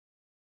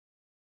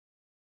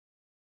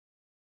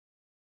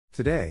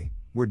Today,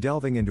 we're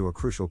delving into a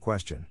crucial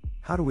question: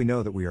 how do we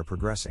know that we are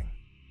progressing?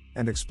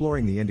 And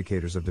exploring the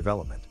indicators of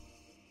development.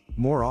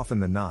 More often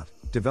than not,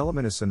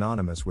 development is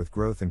synonymous with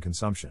growth and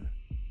consumption.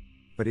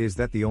 But is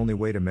that the only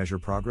way to measure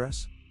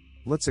progress?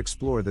 Let's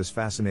explore this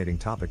fascinating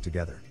topic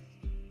together.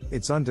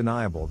 It's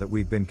undeniable that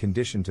we've been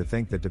conditioned to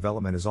think that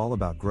development is all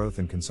about growth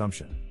and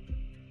consumption.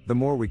 The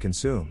more we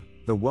consume,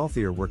 the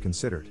wealthier we're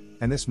considered,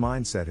 and this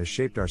mindset has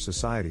shaped our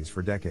societies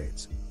for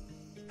decades.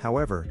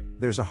 However,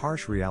 there's a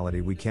harsh reality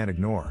we can't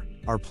ignore: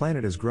 our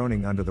planet is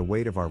groaning under the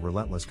weight of our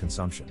relentless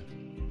consumption.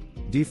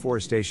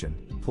 Deforestation,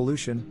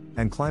 pollution,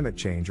 and climate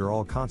change are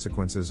all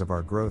consequences of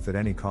our growth at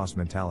any cost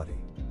mentality.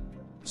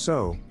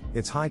 So,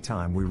 it's high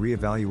time we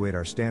reevaluate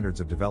our standards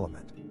of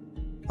development.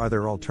 Are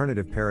there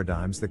alternative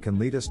paradigms that can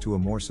lead us to a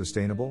more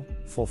sustainable,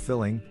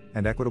 fulfilling,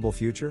 and equitable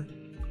future?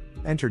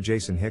 Enter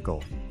Jason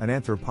Hickel, an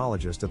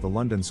anthropologist at the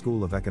London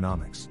School of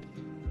Economics.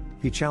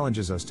 He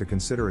challenges us to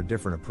consider a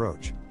different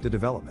approach to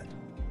development.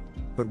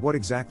 But what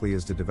exactly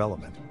is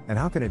development, and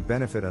how can it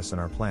benefit us and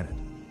our planet?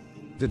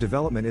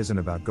 Development isn't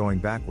about going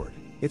backward,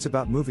 it's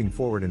about moving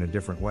forward in a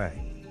different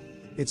way.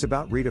 It's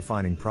about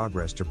redefining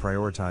progress to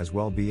prioritize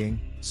well-being,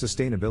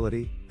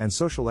 sustainability, and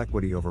social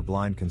equity over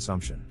blind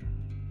consumption.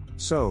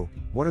 So,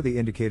 what are the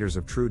indicators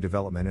of true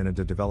development in a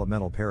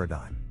developmental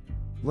paradigm?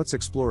 Let's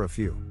explore a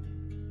few.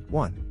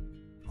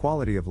 1.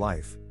 Quality of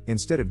life.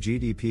 Instead of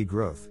GDP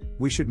growth,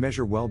 we should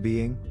measure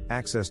well-being,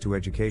 access to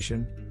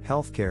education,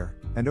 healthcare,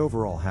 and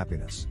overall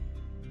happiness.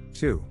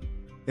 2.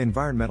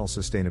 Environmental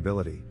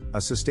sustainability. A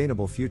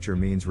sustainable future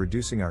means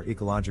reducing our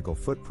ecological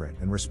footprint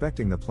and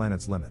respecting the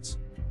planet's limits.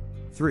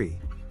 3.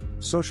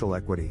 Social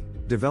equity.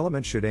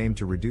 Development should aim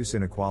to reduce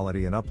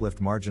inequality and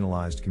uplift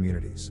marginalized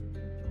communities.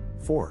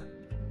 4.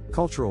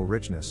 Cultural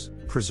richness.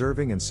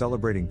 Preserving and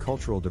celebrating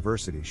cultural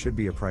diversity should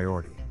be a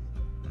priority.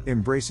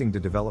 Embracing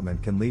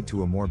development can lead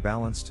to a more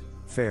balanced,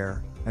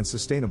 fair, and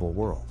sustainable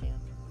world.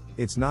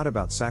 It's not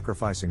about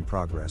sacrificing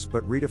progress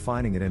but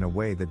redefining it in a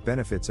way that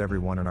benefits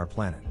everyone on our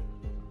planet.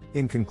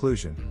 In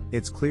conclusion,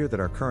 it's clear that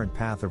our current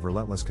path of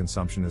relentless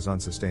consumption is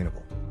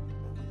unsustainable.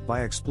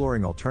 By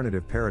exploring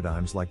alternative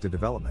paradigms like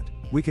development,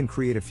 we can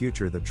create a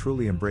future that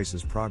truly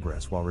embraces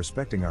progress while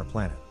respecting our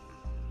planet.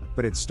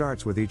 But it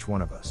starts with each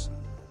one of us.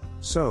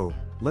 So,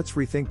 let's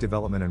rethink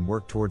development and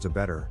work towards a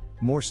better,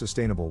 more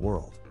sustainable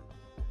world.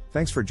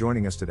 Thanks for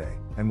joining us today,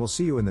 and we'll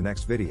see you in the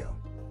next video.